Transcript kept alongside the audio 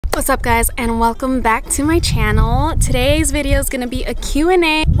What's up guys, and welcome back to my channel. Today's video is going to be a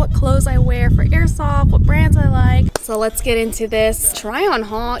Q&A, what clothes I wear for Airsoft, what brands I like. So let's get into this try on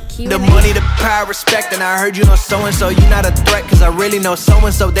haul Q&A. The money, the power, respect, and I heard you know so-and-so. You not a threat, cause I really know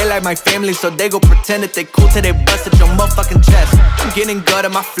so-and-so. They like my family, so they go pretend that they cool till they bust at your motherfucking chest. I'm getting gutter,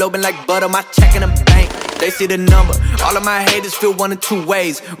 my flow been like butter, my check in the bank. They see the number, all of my haters feel one of two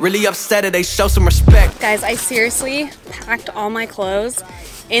ways. Really upset if they show some respect. Guys, I seriously packed all my clothes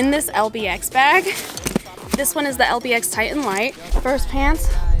in this LBX bag. This one is the Lbx Titan Lite. First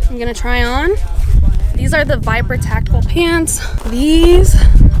pants I'm gonna try on. These are the Viper Tactical pants. These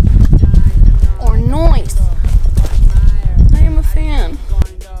are nice. I am a fan.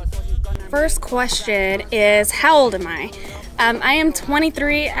 First question is, how old am I? I am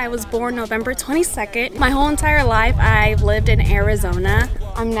 23. I was born November 22nd. My whole entire life I've lived in Arizona.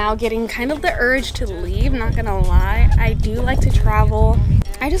 I'm now getting kind of the urge to leave, not gonna lie. I do like to travel.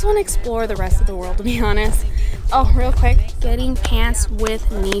 I just want to explore the rest of the world, to be honest. Oh, real quick, getting pants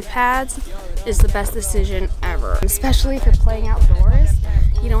with knee pads is the best decision ever. Especially if you're playing outdoors.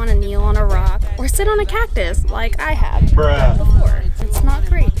 You don't want to kneel on a rock or sit on a cactus like I have before. It's not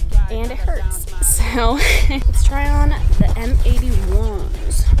great and it hurts. So let's try on the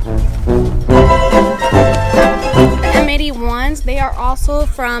M81s. The M81s, they are also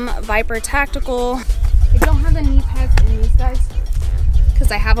from Viper Tactical. I don't have the knee pads in these guys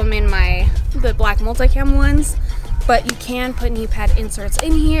because I have them in the black Multicam ones, but you can put knee pad inserts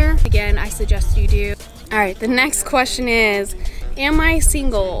in here. Again, I suggest you do. All right, the next question is, am I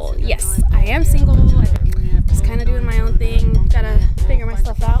single? Yes, I am single. I'm just kind of doing my own thing. Gotta figure my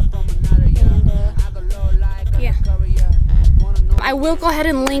stuff out. And, yeah. I will go ahead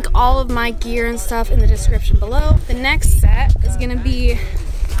and link all of my gear and stuff in the description below. The next set is gonna be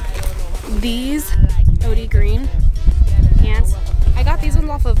these OD green pants. I got these ones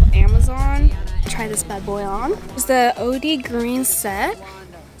off of Amazon. Try this bad boy on. It's the OD green set.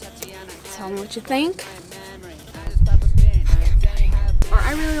 Tell me what you think.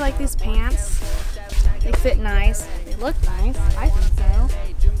 I really like these pants. They fit nice. They look nice. I think so.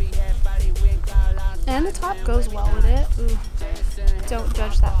 And the top goes well with it. Ooh. Don't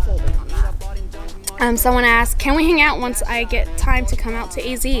judge that folding on that. Someone asked, can we hang out once I get time to come out to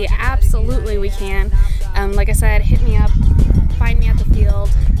AZ? Absolutely we can. Like I said, hit me up. Find me at the field.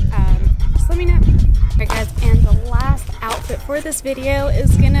 Just let me know. Alright guys, and the last outfit for this video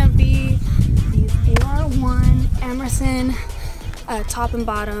is gonna be these Aor1 Emerson top and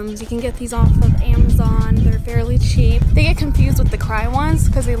bottoms. You can get these off of Amazon. They're fairly cheap. They get confused with the Cry ones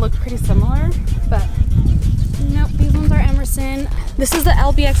because they look pretty similar, but nope, these ones are Emerson. This is the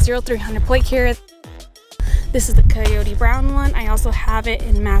LBX 0300 plate here. This is the Coyote Brown one. I also have it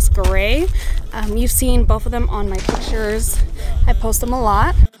in Masquerade. You've seen both of them on my pictures. I post them a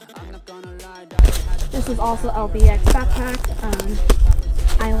lot. This is also LBX backpack.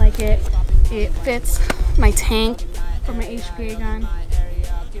 I like it. It fits my tank for my HPA gun.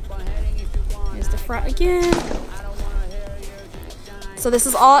 Here's the front again. So this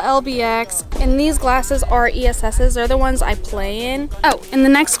is all LBX, and these glasses are ESS's. They're the ones I play in. Oh, and the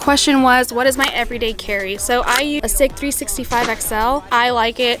next question was, what is my everyday carry? So I use a SIG 365 XL. I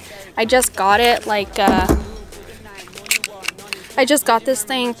like it. I just got it like, I just got this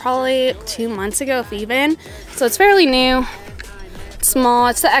thing probably 2 months ago, if even. So it's fairly new. Small.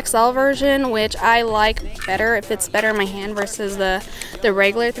 It's the XL version, which I like better. It fits better in my hand versus the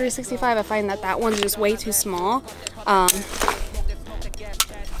regular 365. I find that one's just way too small.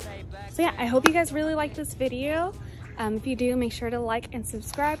 So yeah, I hope you guys really like this video. If you do, make sure to like and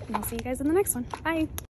subscribe, and I'll see you guys in the next one. Bye!